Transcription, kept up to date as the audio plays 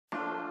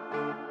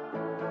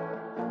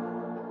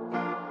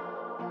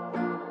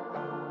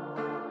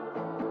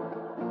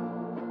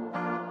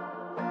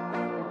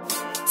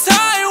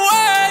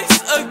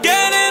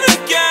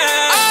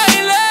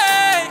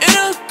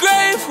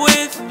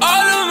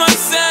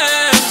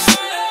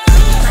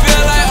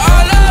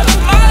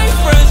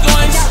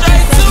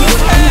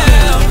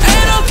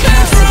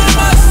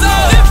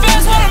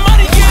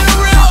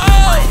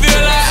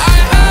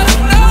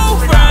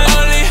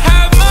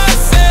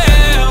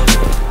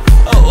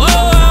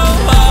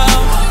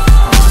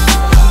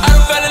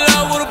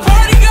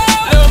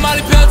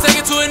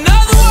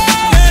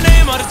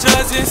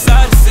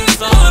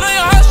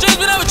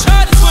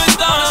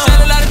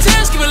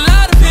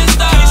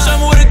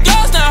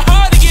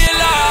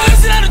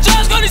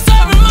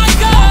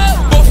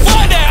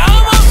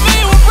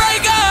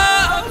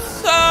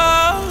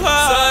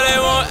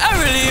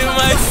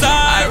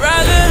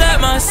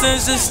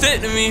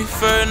me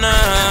for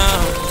now.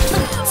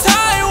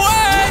 Time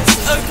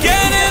waits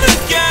again and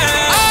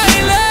again. I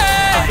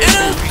lay in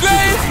a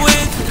grave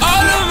with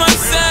all of my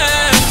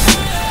sins.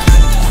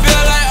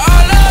 Feel like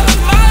all of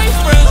my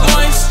friends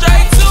going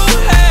straight to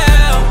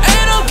hell.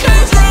 Ain't no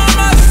cage around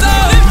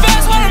myself. Live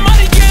fast while the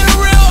money getting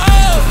real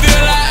up.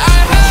 Feel like I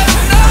have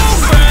no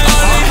friends,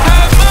 only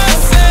have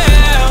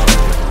myself.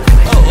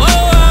 Oh,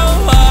 oh,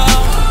 oh, oh.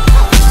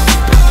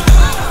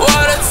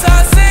 What a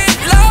toxic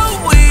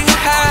love we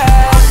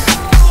had.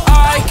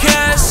 I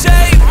can't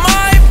shake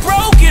my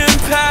broken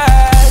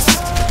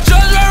past.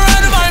 Just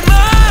run in my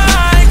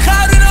mind,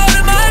 clouding all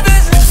of my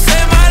business.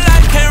 Say my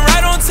life came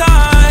right on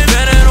time.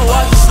 Been in a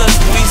watch less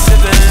we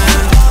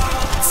sipping.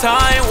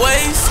 Time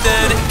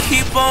wasted and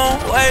keep on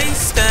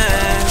wasting.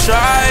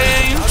 Try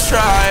and you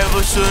try,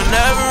 but you'll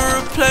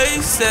never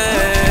replace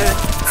it.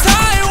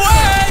 Time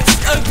waits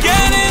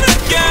again and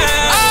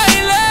again.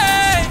 I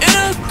lay in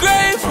a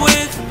grave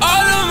with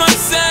all of my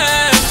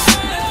sins.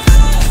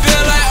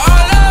 Feel like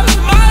all of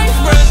my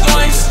friends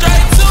going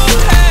straight to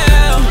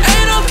hell.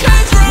 Ain't no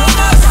cage around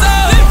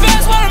myself. Live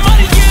fast while the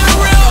money getting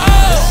real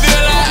up.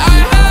 Feel like I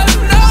have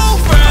no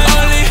friends,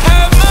 only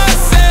have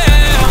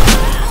myself.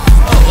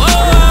 Oh,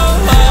 oh,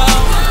 oh, oh.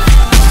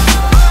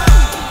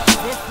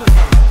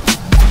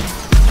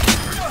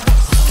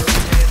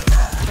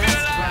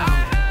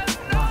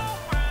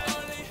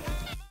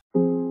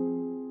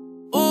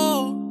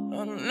 Ooh,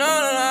 no,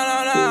 no, no, no,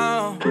 no.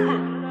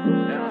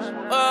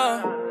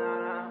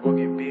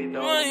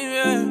 Money,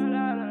 yeah.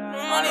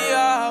 Money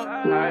out.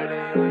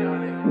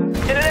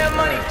 Get that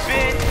money,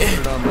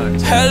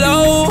 bitch.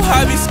 Hello,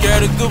 I be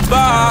scared of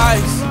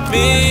goodbyes.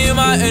 Me and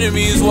my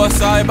enemies walk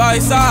side by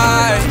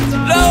side.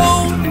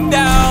 Low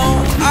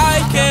down,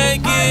 I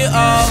can't get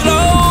up.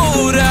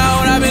 Slow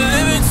down, I've been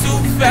living too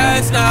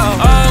fast now.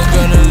 I'm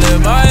gonna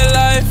live my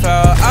life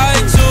how I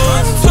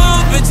choose. Two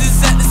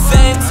bitches at the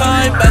same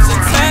time,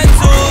 matching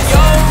tattoos.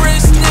 Young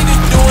rich nigga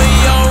doing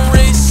young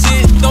rich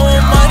shit.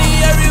 Throwing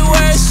money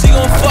everywhere, she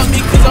gon' fuck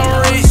me cause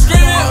I'm rich.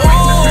 Screaming,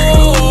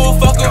 ooh,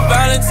 fuck a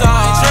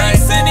Valentine.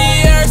 Drinks in the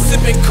air,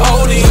 sipping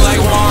codeine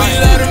like wine.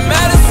 We love the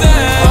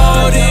medicine,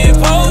 codeine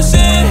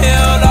potion,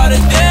 healed all the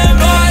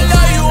damage. I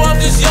love you, I'm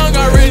just young,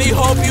 I really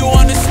hope you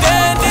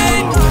understand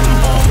it.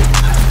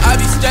 I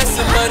be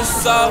stressing, but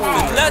it's all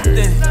for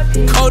nothing.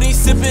 Codeine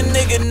sipping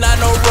nigga, not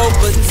no rope,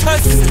 but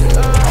touching.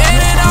 In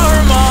and out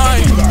her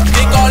mind,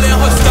 dick all in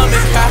her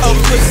stomach, how her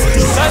pussy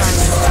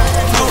touching.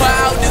 Blew her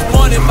out this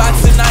morning, by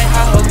tonight,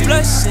 how her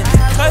blushing,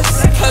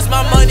 cussing. Plus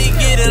my money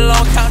getting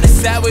long, counting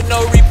sad with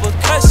no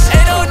repercussion.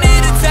 Ain't no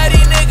need to tell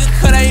these niggas,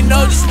 cause they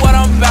know just what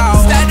I'm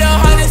about. Stack the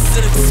hundreds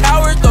to the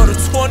tower, throw the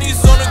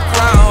 20s on the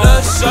ground.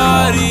 Lil'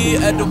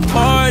 shawty at the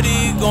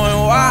party, going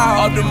wild.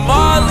 Up the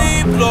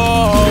Molly, blow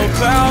a whole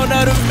pound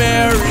of the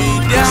Mary.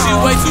 Yeah, she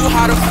way too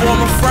hot to form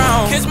a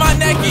frown. Kiss my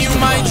neck and you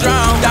might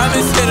drown.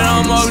 Diamonds hitting,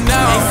 I'm up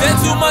now. Ain't said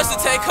too much to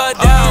take her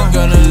down. I'm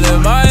gonna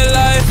live my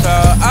life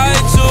how I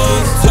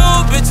choose.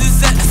 Two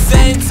bitches at the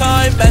same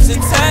time,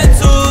 matching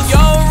tattoos.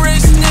 Young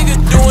rich nigga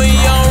doing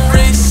young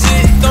rich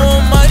shit.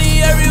 Throwing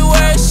money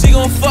everywhere, she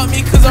gon' fuck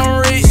me cause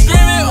I'm rich.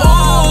 Screaming,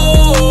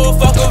 ooh,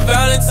 fuck a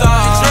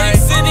Valentine.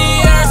 Drinks in the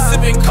air,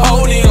 sipping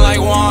codeine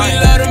like wine.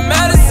 We love the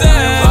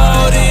medicine,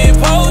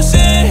 codeine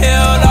potion,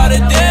 healed all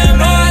the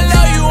damage. I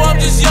love you, I'm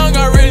just young,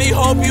 I really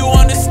hope you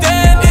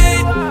understand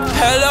it.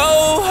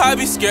 Hello, I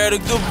be scared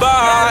of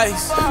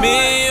goodbyes.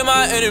 Me and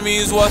my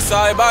enemies walk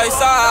side by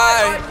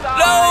side.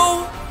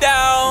 Low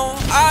down,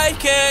 I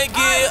can't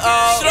get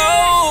up.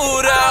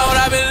 Slow down,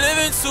 I've been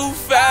living too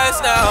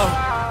fast now.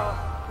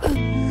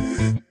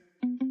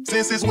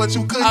 This is what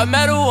you could. I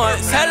met her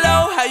once.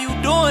 Hello, how you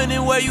doing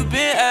and where you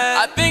been at?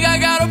 I think I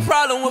got a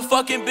problem with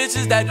fucking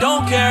bitches that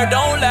don't care,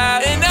 don't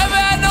laugh, and never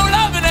had no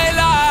love in their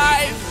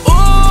life.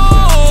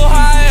 Ooh,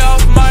 high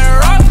off my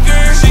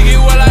rocker. She get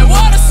wet like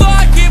water, so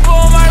I keep her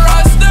on my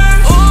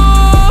roster.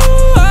 Ooh,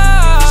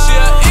 she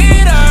a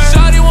eater.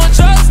 Shawty want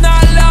trust,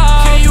 not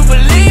love. Can you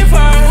believe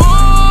her?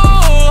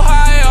 Ooh,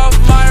 high off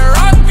my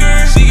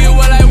rocker. She get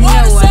wet like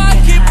water, so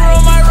I keep her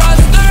on my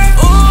roster.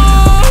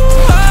 Ooh,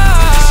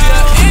 she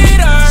a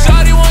eater.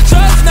 Shawty want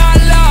trust, not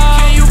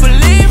love. Can you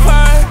believe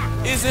her?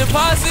 It's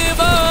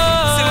impossible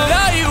to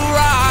love you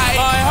right.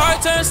 My heart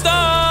turns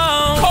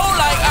stone, cold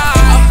like ice.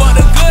 I fucked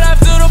the good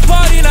after the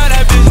party, now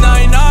that bitch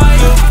 99.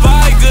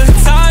 Goodbye, good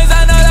times,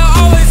 I know they'll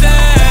always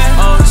end.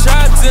 I'm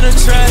trapped in a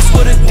trance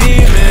with a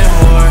demon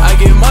whore. I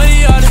get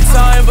money all the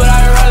time, but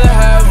I'd rather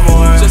have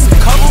more. Just a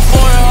couple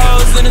foreign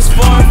hoes in this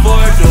foreign four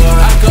door.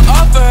 I could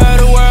offer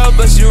her the world,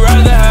 but she'd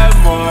rather have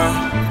more.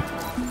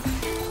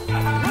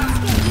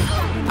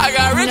 I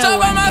got rich all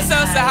by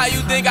myself, so how you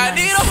think I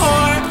need a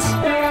horse?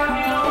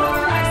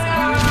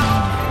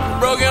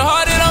 Broken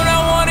hearted, I'm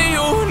not wanting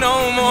you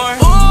no more.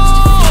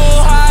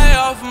 Ooh, high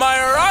off my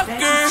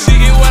rocker. She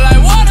get wet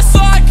like water, so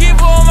I keep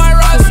her on my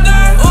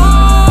roster.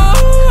 Ooh,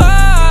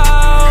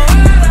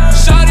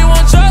 shawty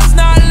want trust,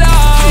 not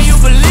love. Can you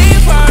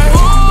believe her?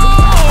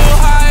 Ooh,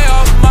 high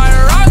off my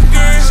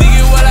rocker. She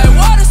get wet like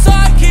water, so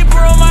I keep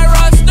her on my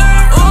roster.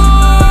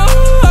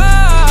 Ooh,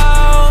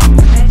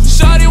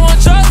 shawty want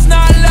trust,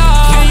 not love.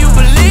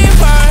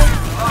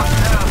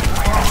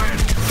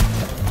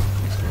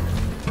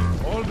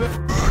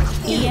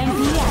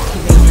 EMP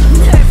activated.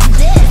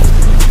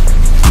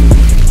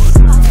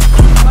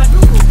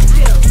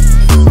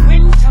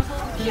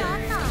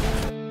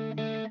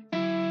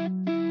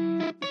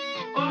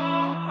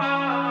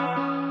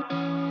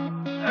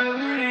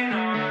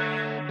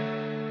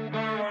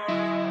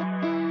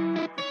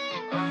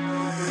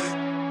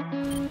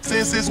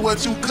 This is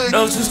what you could.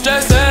 Don't you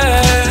stress it,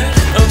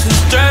 don't you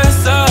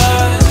stress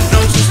us,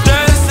 don't you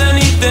stress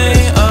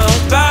anything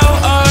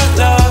about our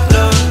love,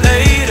 love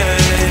lady.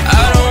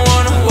 I don't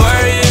wanna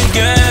worry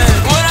again.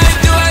 When I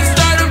do, I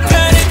start to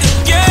panic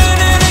again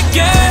and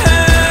again.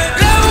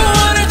 Never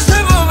wanna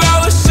trip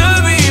about what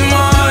should be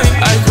mine.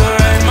 I could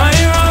right my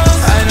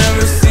wrongs, I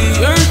never see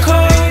your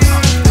calls.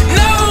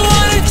 Never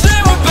wanna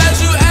dream about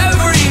you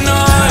every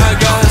night. I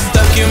got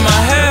stuck in my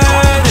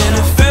head and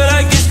I feel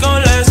like it's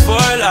gonna last for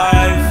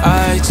life.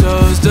 I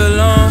chose the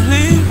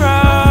lonely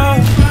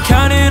route,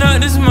 counting up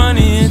this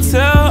money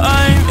until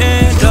I'm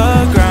in the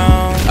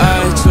ground.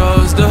 I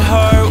chose the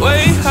hard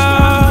way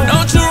out.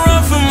 Don't you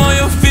run from all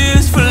your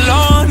fears for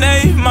long,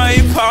 they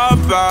might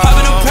pop out.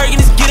 Popping a perk and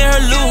it's getting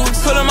her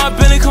loose. Pull up my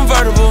Bentley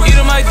convertible,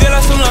 eating my dick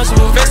like some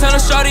Lunchable. Face on a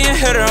shawty and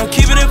hit her, I'm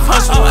keeping it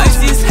punchable.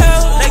 Icy as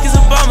hell, like it's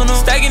abominable.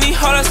 Stacking these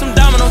hard like some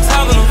domino,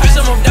 topping them. Bitch,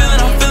 I'm a villain,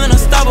 I'm feeling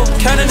unstoppable.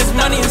 Counting this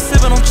money and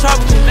sipping on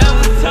tropical.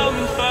 Never told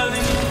me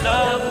falling in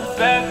love was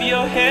bad for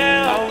your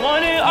hair. I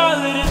wanted all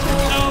of this to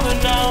do, but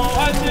now I'm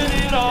watching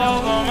it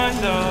all by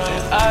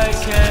myself. I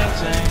can't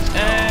change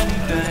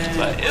anything,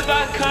 but if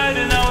I could,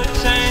 then I would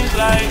change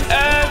like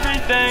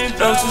everything.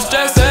 Don't you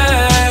stress